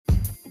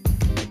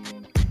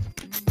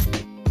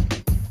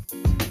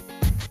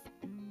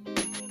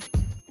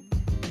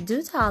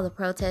Due to all the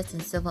protests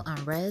and civil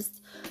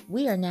unrest,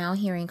 we are now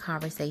hearing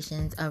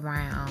conversations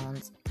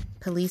around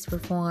police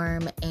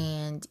reform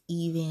and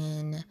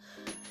even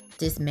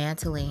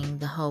dismantling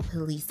the whole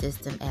police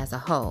system as a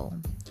whole.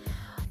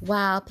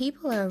 While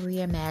people are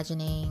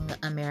reimagining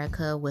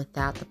America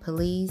without the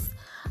police,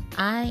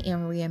 I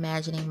am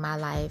reimagining my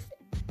life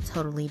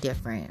totally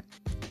different.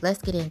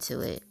 Let's get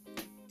into it.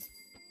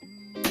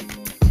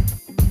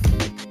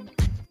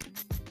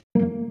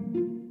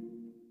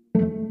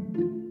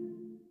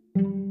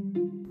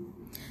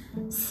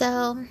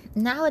 So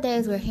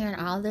nowadays we're hearing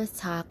all this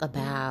talk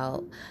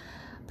about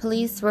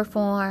police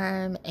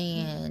reform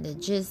and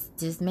just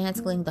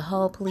dismantling the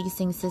whole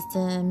policing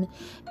system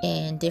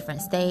in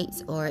different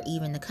states or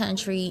even the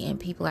country, and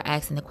people are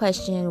asking the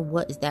question,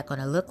 what is that going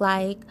to look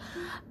like?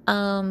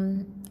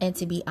 And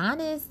to be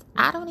honest,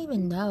 I don't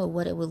even know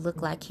what it would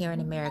look like here in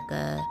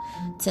America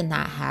to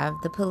not have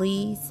the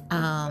police.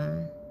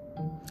 I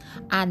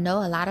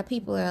know a lot of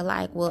people are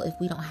like, well, if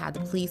we don't have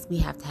the police, we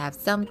have to have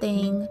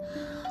something.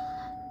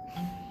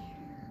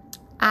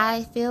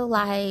 I feel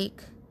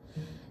like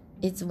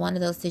it's one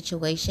of those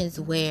situations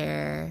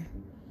where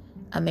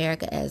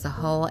America as a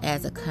whole,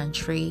 as a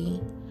country,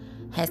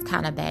 has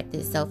kind of backed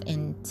itself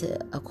into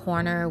a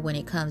corner when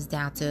it comes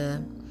down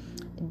to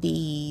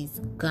these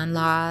gun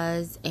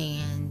laws.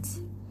 And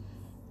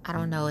I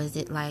don't know, is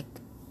it like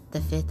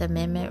the Fifth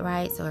Amendment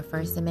rights or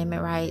First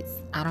Amendment rights?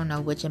 I don't know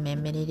which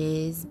amendment it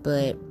is,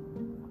 but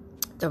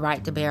the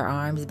right to bear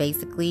arms,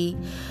 basically.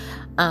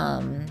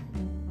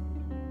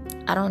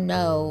 I don't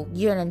know,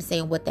 you know what I'm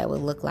saying, what that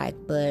would look like.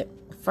 But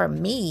for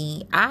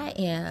me, I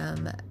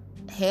am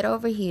head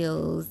over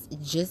heels,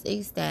 just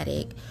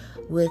ecstatic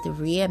with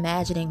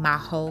reimagining my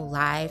whole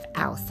life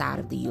outside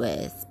of the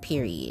U.S.,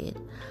 period.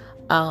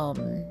 I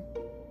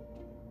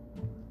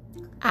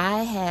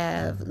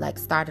have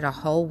started a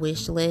whole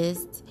wish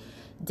list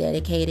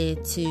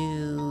dedicated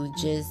to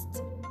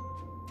just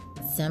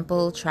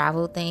simple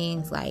travel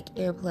things like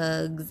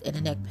earplugs and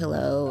a neck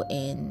pillow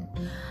and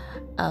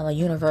a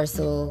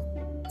universal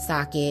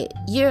socket,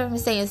 you know what I'm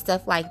saying,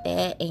 stuff like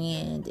that.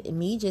 And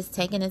me just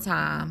taking the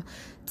time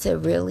to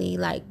really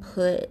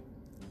put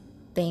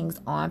things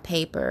on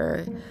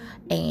paper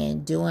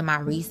and doing my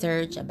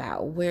research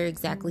about where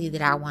exactly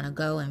that I want to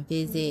go and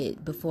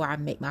visit before I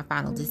make my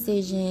final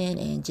decision,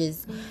 and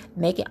just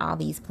making all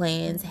these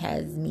plans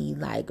has me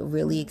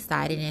really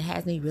excited, and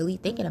has me really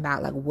thinking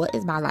about what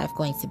is my life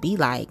going to be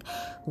like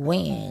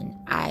when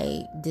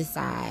I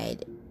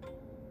decide,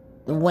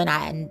 when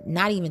I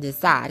not even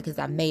decide because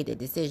I made the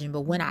decision,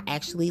 but when I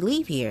actually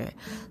leave here.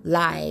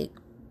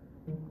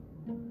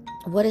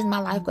 What is my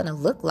life going to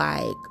look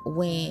like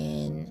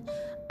when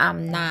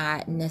I'm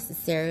not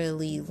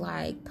necessarily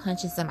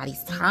punching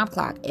somebody's time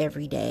clock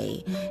every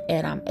day,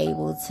 and I'm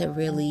able to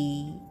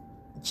really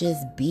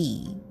just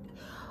be?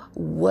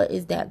 What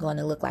is that going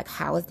to look like?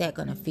 How is that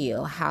going to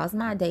feel? How's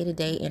my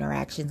day-to-day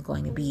interactions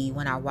going to be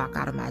when I walk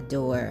out of my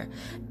door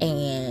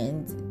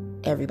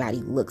and everybody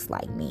looks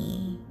like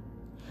me?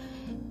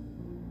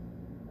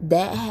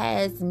 That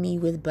has me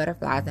with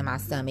butterflies in my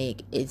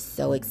stomach. It's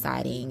so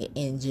exciting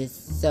and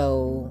just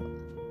so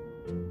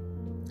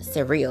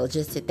surreal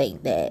just to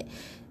think that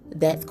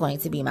that's going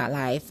to be my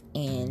life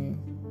in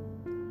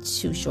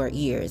 2 short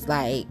years.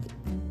 I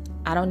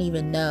don't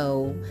even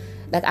know.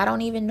 I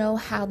don't even know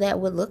how that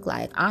would look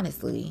like,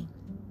 honestly.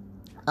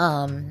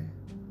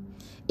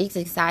 It's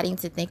exciting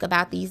to think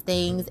about these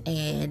things,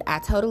 and I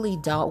totally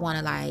don't want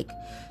to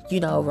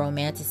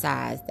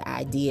romanticize the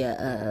idea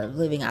of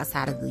living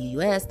outside of the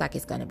U.S.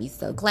 It's going to be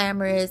so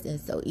glamorous and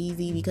so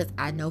easy, because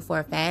I know for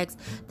a fact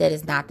that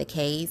is not the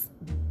case.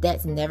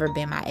 That's never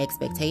been my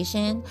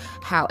expectation.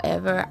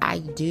 However, I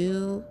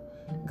do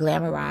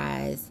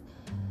glamorize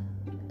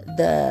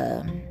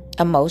the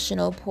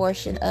emotional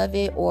portion of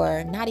it,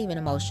 or not even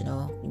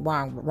emotional,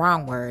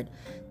 wrong word,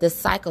 the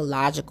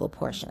psychological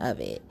portion of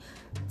it.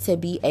 To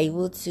be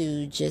able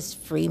to just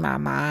free my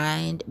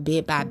mind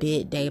bit by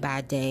bit, day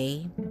by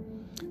day,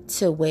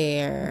 to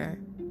where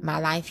my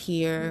life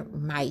here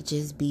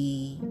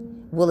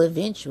will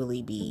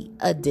eventually be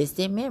a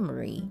distant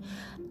memory.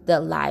 The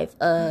life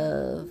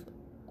of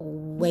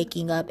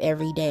waking up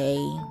every day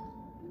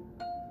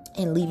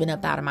and leaving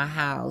up out of my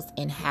house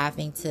and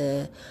having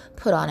to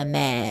put on a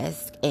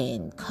mask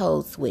and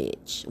code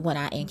switch when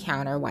I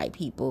encounter white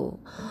people,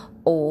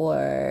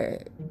 or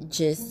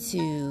just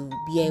to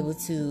be able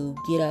to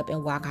get up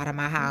and walk out of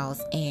my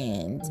house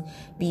and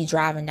be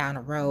driving down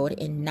the road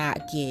and not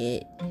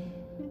get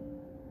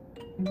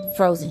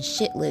frozen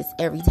shitless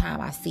every time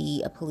I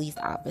see a police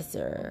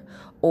officer,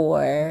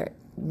 or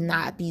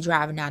not be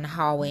driving down the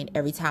hallway and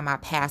every time I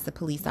pass a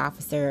police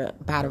officer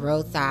by the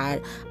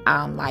roadside,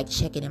 I'm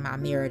checking in my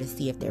mirror to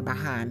see if they're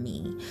behind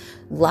me.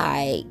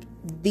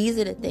 These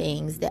are the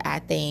things that I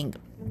think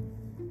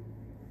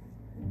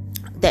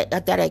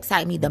that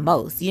excite me the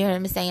most. You know what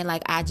I'm saying?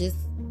 I just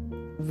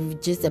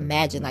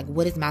imagine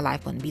what is my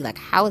life going to be like?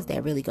 How is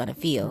that really going to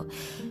feel?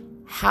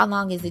 How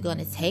long is it going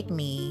to take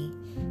me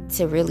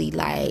to really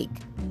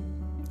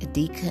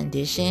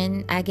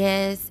decondition, I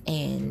guess,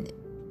 and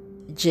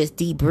just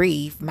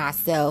debrief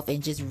myself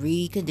and just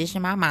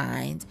recondition my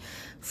mind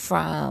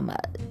from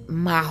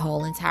my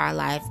whole entire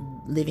life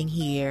living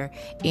here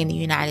in the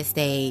United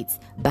States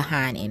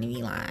behind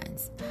enemy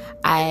lines.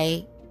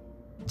 I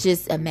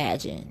just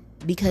imagine,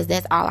 because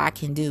that's all I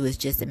can do is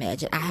just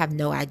imagine. I have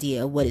no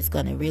idea what it's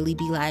going to really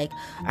be like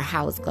or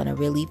how it's going to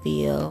really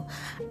feel.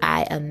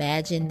 I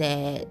imagine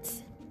that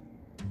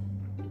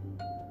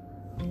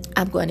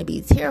I'm going to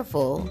be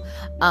tearful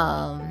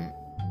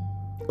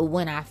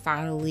when I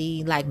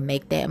finally like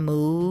make that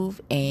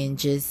move and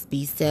just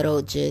be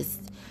settled.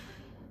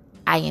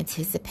 I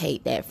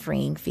anticipate that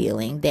freeing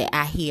feeling that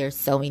I hear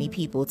so many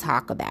people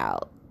talk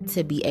about,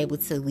 to be able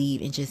to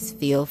leave and just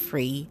feel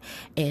free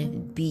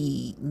and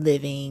be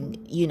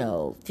living,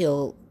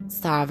 feel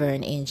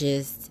sovereign, and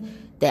just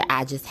that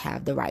I just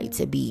have the right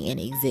to be and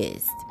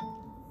exist.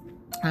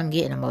 I'm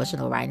getting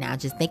emotional right now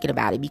just thinking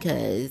about it,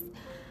 because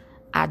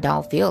I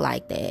don't feel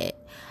like that.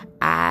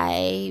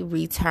 I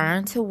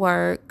returned to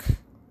work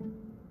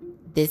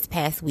this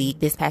past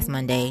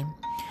Monday.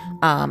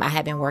 I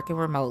had been working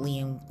remotely,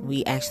 and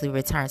we actually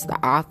returned to the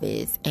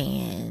office,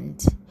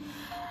 and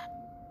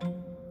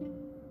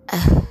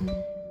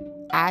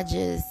I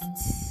just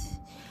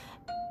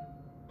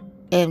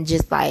am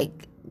just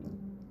like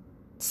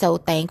so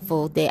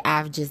thankful that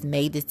I've just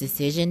made this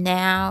decision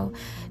now,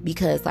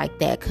 because like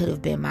that could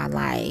have been my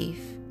life.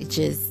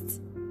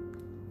 Just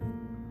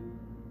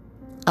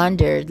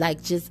under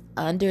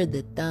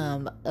the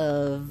thumb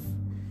of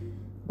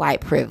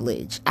white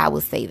privilege. I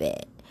would say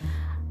that.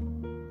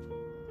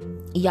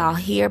 Y'all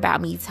hear about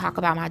me talk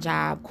about my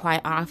job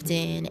quite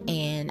often,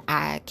 and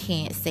I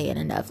can't say it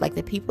enough. Like,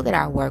 the people that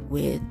I work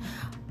with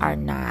are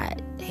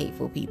not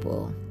hateful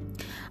people.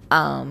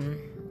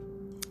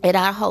 And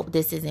I hope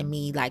this isn't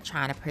me like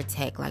trying to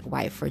protect like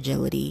white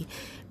fragility,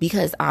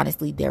 because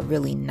honestly, they're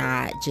really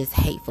not just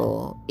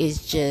hateful.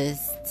 It's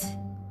just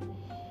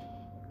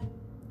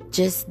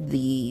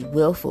the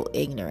willful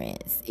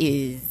ignorance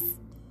is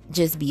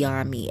just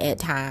beyond me at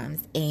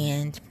times.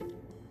 And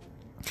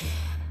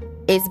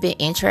it's been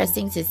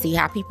interesting to see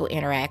how people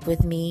interact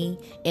with me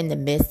in the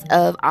midst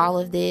of all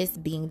of this,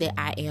 being that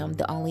I am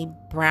the only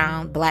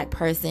black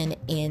person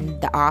in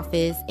the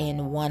office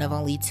and one of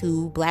only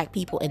 2 black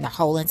people in the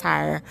whole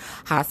entire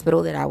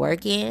hospital that I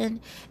work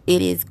in.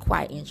 It is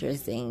quite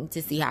interesting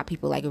to see how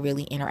people like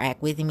really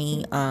interact with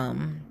me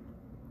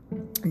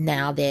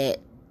now that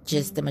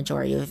just the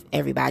majority of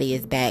everybody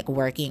is back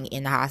working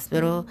in the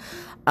hospital.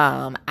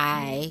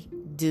 I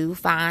do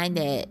find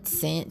that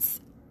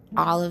since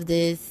all of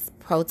this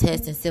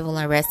protest and civil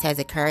unrest has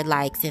occurred,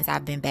 like since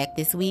I've been back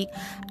this week,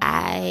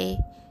 I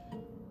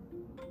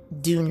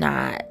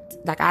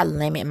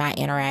limit my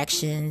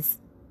interactions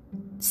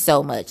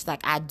so much.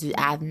 Like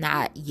I've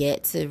not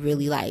yet to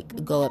really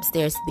like go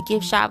upstairs to the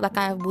gift shop like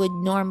I would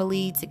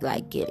normally to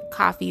like get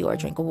coffee or a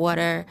drink of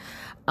water.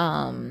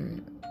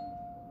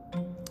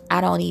 I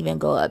don't even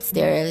go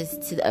upstairs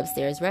to the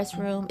upstairs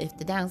restroom if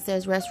the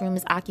downstairs restroom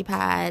is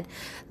occupied.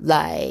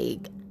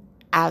 Like,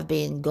 I've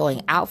been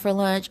going out for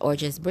lunch or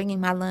just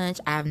bringing my lunch.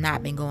 I've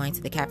not been going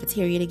to the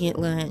cafeteria to get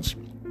lunch.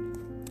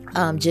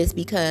 Just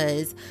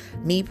because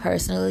me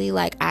personally,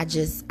 like, I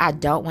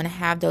don't want to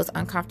have those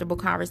uncomfortable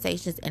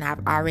conversations, and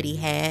I've already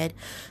had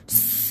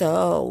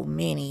so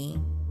many.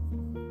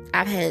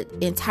 I've had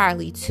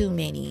entirely too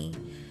many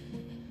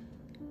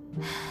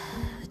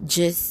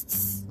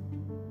just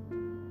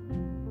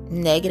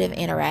negative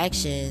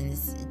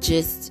interactions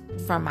just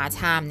from my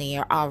time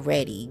there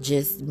already,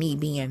 just me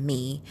being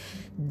me.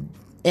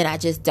 And I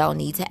just don't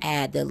need to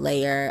add the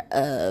layer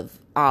of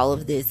all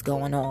of this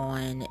going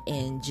on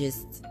and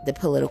just the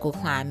political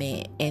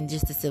climate and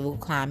just the civil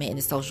climate and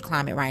the social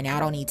climate right now. I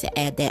don't need to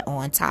add that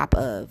on top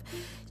of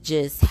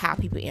just how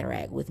people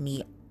interact with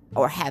me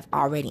or have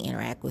already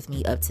interacted with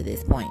me up to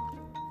this point.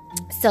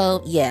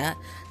 So yeah,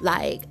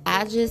 like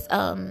I just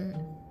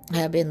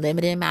have been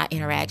limiting my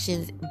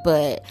interactions,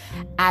 but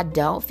I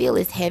don't feel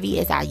as heavy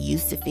as I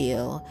used to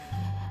feel,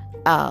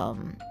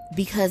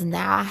 because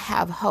now I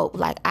have hope.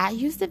 Like, I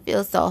used to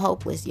feel so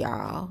hopeless,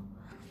 y'all.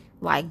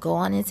 Like,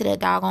 going into that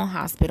doggone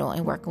hospital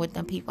and working with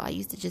them people, I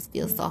used to just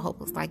feel so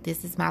hopeless. Like,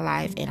 this is my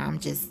life, and I'm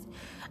just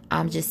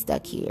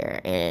stuck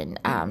here, and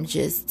I'm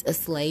just a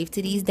slave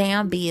to these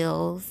damn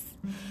bills,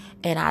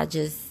 and I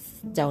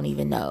just don't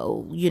even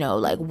know,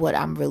 like what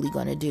I'm really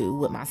gonna do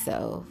with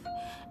myself.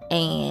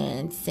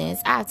 And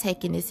since I've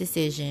taken this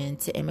decision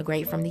to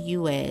immigrate from the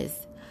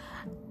U.S.,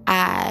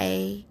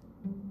 I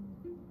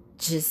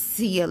just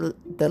see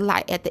the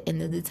light at the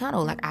end of the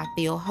tunnel. Like, I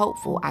feel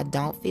hopeful. I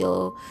don't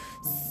feel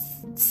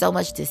so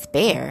much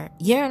despair.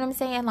 You know what I'm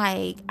saying?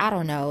 Like, I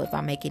don't know if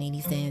I'm making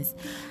any sense.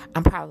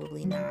 I'm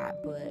probably not,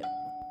 but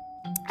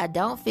I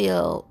don't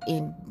feel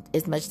in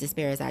as much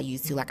despair as I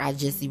used to. Like, I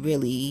just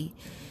really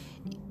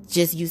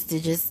just used to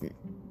just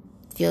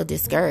feel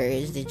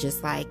discouraged and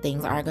just like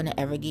things aren't gonna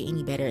ever get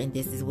any better, and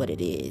this is what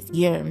it is.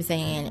 You know what I'm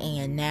saying?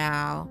 And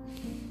now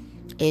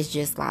it's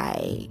just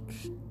like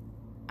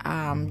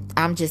I'm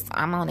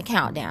on a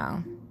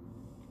countdown.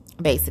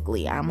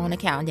 Basically, I'm on a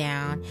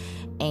countdown,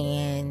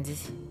 and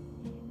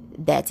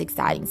that's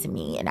exciting to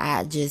me. And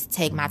I just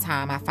take my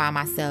time. I find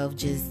myself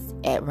just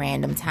at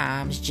random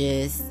times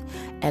just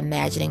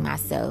imagining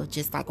myself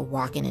just like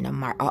walking in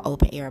a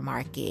open air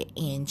market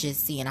and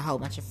just seeing a whole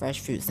bunch of fresh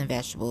fruits and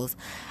vegetables.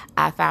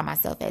 I find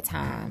myself at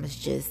times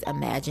just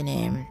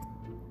imagining,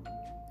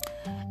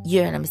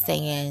 you know what I'm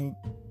saying,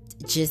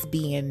 just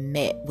being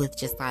met with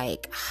just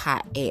like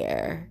hot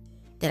air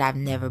that I've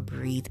never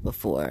breathed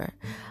before.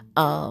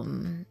 I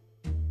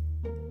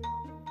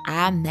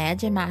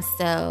imagine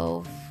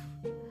myself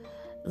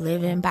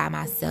living by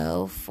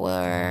myself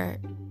for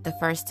the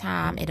first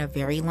time in a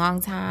very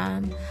long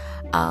time,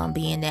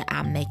 being that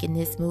I'm making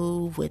this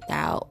move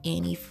without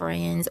any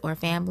friends or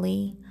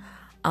family.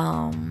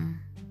 And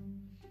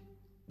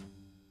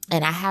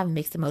I have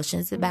mixed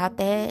emotions about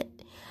that.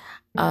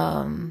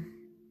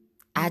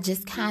 I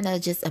just kind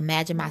of just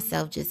imagine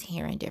myself just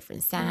hearing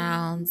different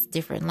sounds,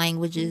 different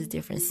languages,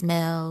 different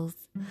smells,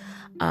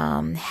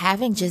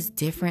 having just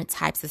different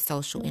types of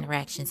social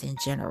interactions in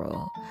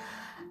general.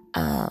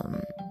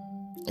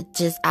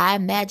 I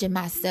imagine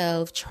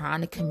myself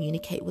trying to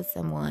communicate with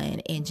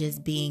someone and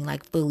just being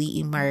like fully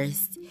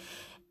immersed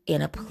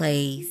in a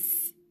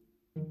place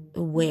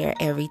where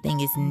everything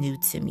is new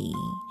to me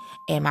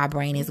and my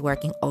brain is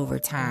working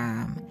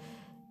overtime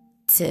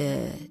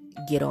to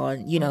get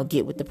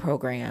with the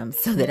program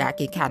so that I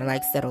can kind of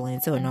like settle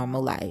into a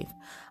normal life.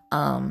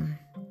 And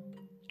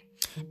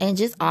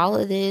just all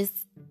of this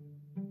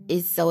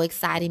is so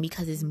exciting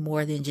because it's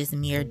more than just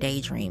mere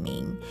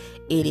daydreaming.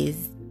 It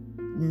is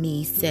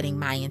me setting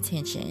my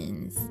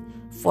intentions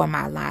for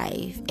my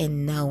life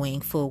and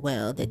knowing full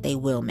well that they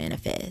will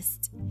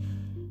manifest.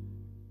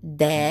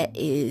 That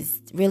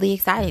is really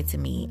exciting to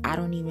me. I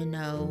don't even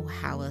know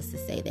how else to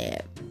say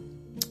that.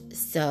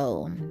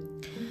 So,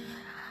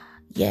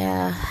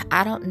 yeah,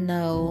 I don't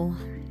know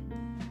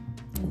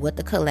what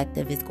the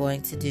collective is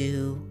going to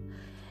do.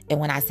 And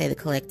when I say the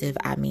collective,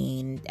 I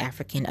mean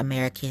African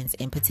Americans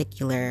in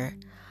particular.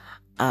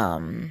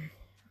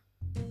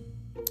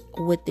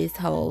 With this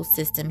whole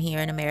system here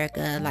in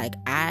America, like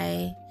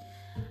I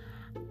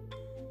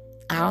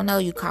don't know,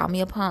 you call me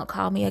a punk,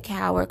 call me a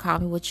coward, call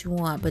me what you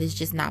want, but it's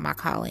just not my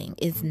calling.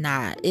 It's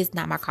not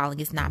my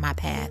calling. It's not my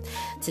path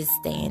to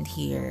stand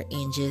here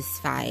and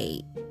just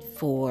fight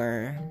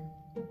for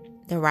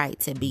the right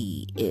to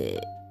be.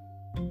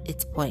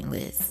 It's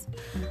pointless.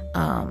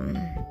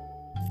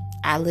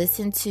 I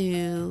listened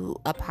to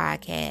a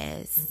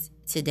podcast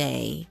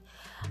today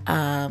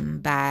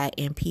by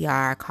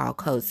NPR called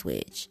Code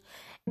Switch.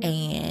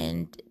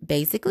 And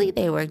basically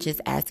they were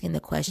just asking the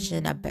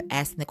question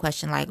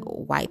like,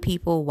 white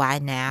people, why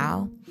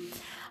now?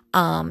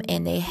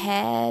 And they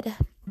had,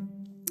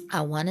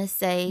 I want to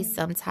say,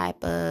 some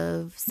type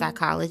of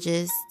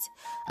psychologist,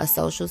 a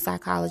social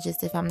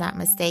psychologist, if I'm not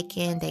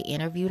mistaken. They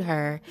interviewed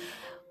her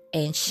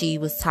and she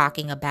was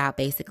talking about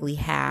basically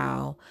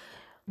how,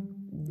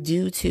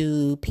 due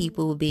to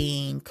people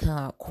being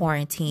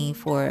quarantined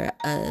for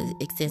an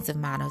extensive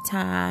amount of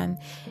time,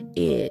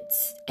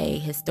 it's a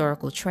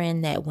historical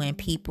trend that when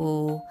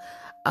people,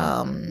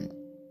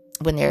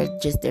 when their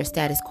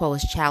status quo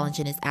is challenged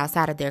and is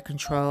outside of their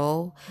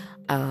control,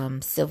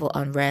 civil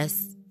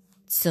unrest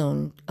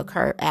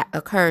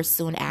occurs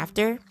soon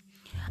after.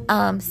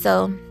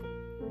 So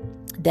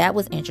that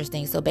was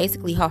interesting. So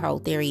basically her whole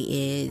theory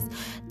is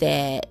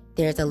that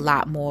there's a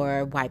lot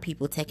more white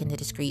people taking to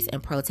the streets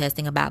and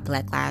protesting about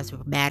Black Lives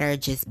Matter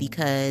just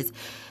because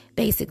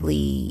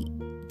basically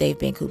they've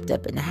been cooped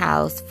up in the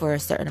house for a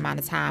certain amount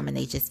of time and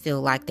they just feel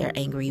like they're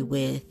angry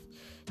with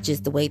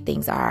just the way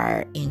things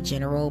are in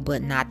general,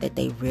 but not that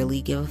they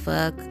really give a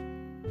fuck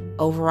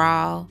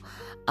overall.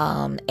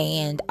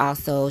 And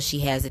also she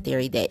has a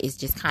theory that it's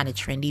just kind of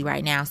trendy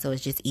right now, so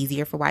it's just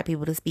easier for white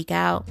people to speak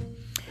out.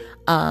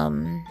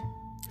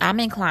 I'm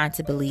inclined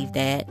to believe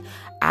that.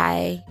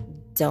 I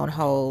don't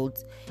hold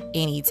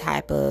any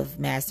type of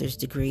master's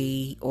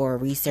degree or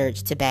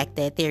research to back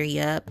that theory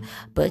up,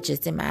 but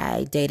just in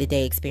my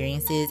day-to-day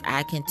experiences,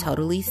 I can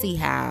totally see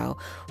how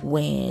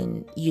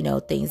when,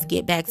 things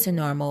get back to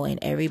normal and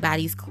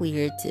everybody's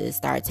cleared to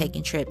start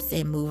taking trips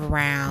and move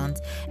around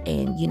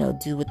and,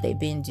 do what they've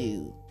been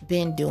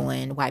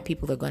doing, white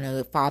people are going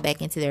to fall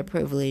back into their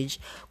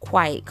privilege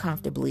quite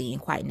comfortably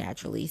and quite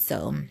naturally.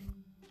 So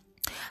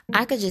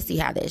I could just see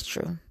how that's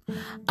true.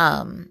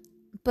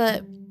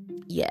 But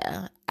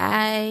yeah,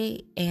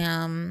 I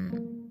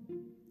am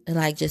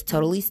like just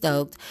totally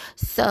stoked.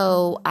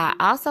 So I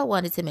also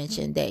wanted to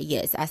mention that,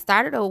 yes, I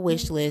started a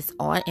wish list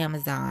on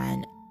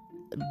Amazon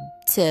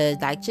to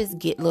like just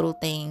get little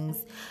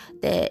things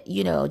that,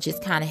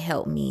 just kind of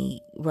help me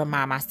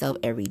remind myself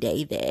every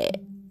day that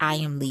I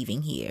am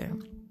leaving here.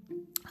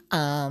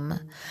 And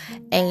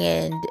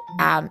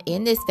I'm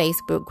in this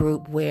Facebook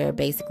group where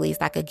basically it's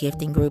like a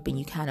gifting group and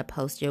you kind of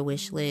post your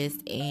wish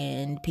list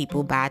and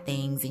people buy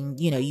things and,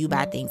 you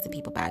buy things and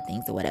people buy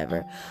things or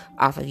whatever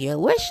off of your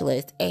wish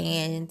list.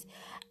 And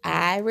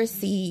I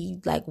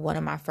received like one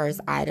of my first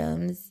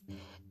items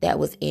that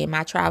was in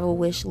my travel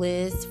wish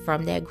list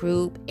from that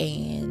group.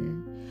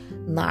 And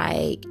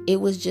like, it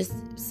was just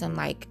some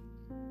like,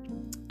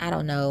 I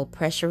don't know,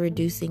 pressure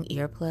reducing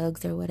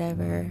earplugs or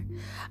whatever.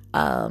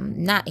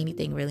 Not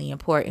anything really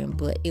important,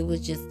 but it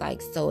was just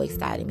like so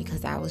exciting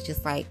because I was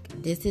just like,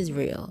 this is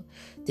real.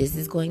 This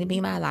is going to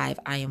be my life.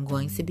 I am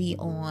going to be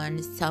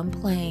on some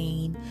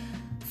plane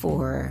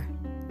for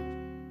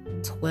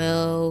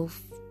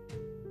 12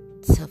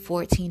 to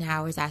 14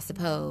 hours, I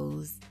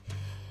suppose.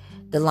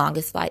 The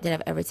longest flight that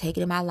I've ever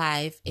taken in my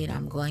life. And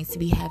I'm going to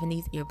be having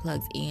these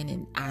earplugs in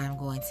and I'm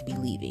going to be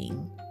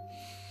leaving.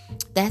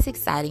 That's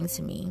exciting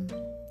to me.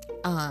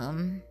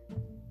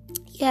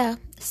 Yeah,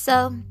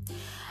 so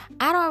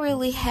I don't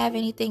really have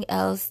anything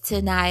else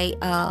tonight.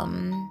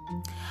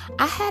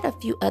 I had a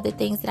few other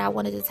things that I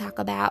wanted to talk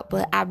about,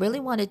 but I really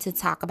wanted to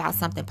talk about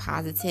something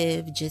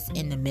positive just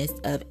in the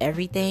midst of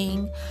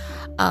everything.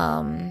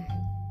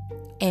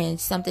 And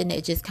something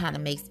that just kind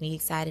of makes me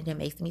excited and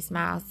makes me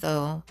smile.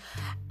 So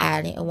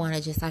I didn't want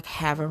to just like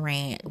have a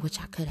rant, which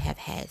I could have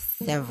had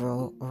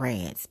several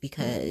rants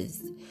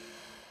because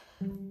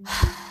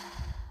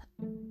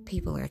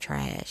people are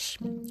trash.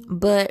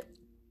 But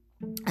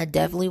I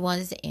definitely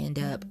wanted to end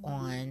up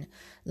on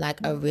like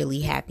a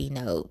really happy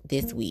note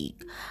this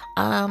week.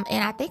 And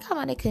I think I'm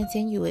going to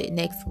continue it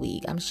next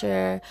week. I'm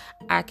sure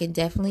I can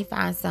definitely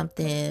find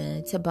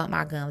something to bump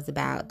my gums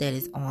about that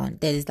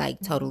is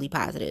like totally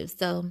positive.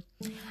 So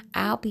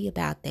I'll be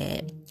about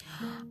that.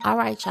 All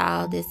right,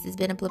 y'all. This has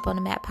been a Blip on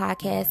the Map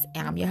podcast.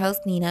 And I'm your host,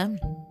 Nina.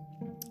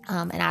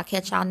 And I'll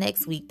catch y'all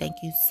next week. Thank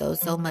you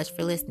so much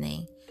for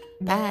listening.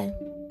 Bye.